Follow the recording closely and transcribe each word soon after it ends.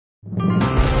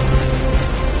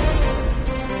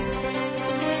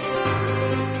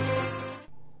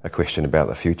A question about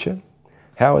the future.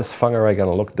 How is Whangarei going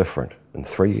to look different in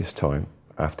 3 years' time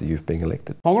after you've been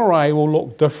elected? Whangarei will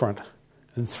look different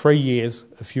in 3 years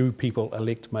if you people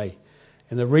elect me.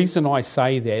 And the reason I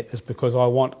say that is because I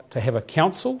want to have a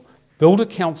council, build a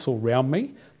council around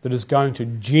me that is going to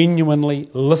genuinely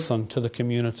listen to the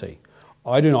community.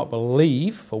 I do not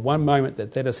believe for one moment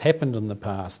that that has happened in the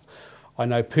past. I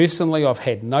know personally I've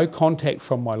had no contact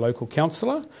from my local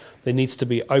councillor. There needs to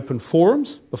be open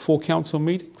forums before council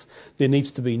meetings. There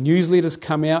needs to be newsletters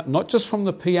come out, not just from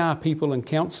the PR people in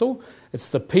council. It's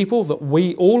the people that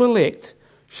we all elect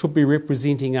should be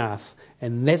representing us,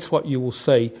 and that's what you will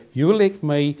see. You elect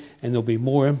me and there'll be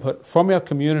more input from our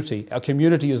community. Our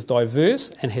community is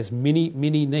diverse and has many,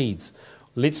 many needs.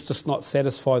 Let's just not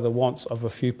satisfy the wants of a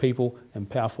few people in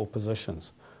powerful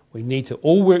positions. We need to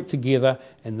all work together,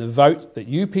 and the vote that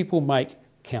you people make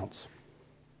counts.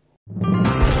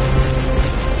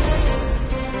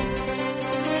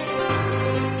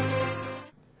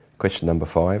 Question number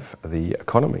 5, the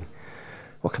economy.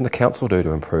 What can the council do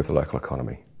to improve the local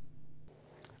economy?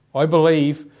 I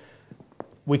believe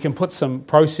we can put some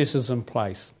processes in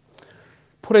place.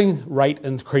 Putting rate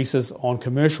increases on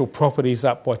commercial properties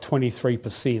up by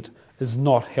 23% is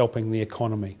not helping the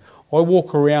economy. I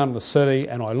walk around the city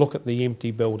and I look at the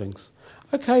empty buildings.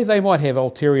 Okay, they might have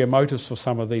ulterior motives for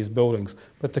some of these buildings,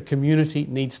 but the community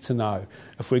needs to know.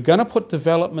 If we're going to put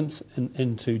developments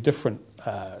into different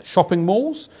shopping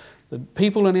malls, the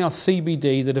people in our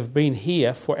CBD that have been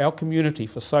here for our community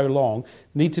for so long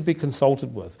need to be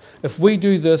consulted with. If we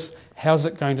do this, how's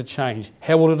it going to change?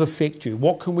 How will it affect you?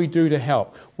 What can we do to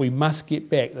help? We must get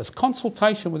back. This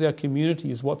consultation with our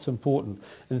community is what's important.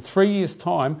 In 3 years'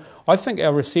 time, I think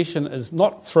our recession is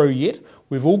not through yet.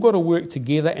 We've all got to work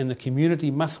together, and the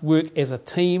community must work as a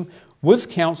team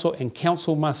with council, and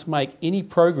council must make any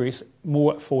progress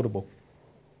more affordable.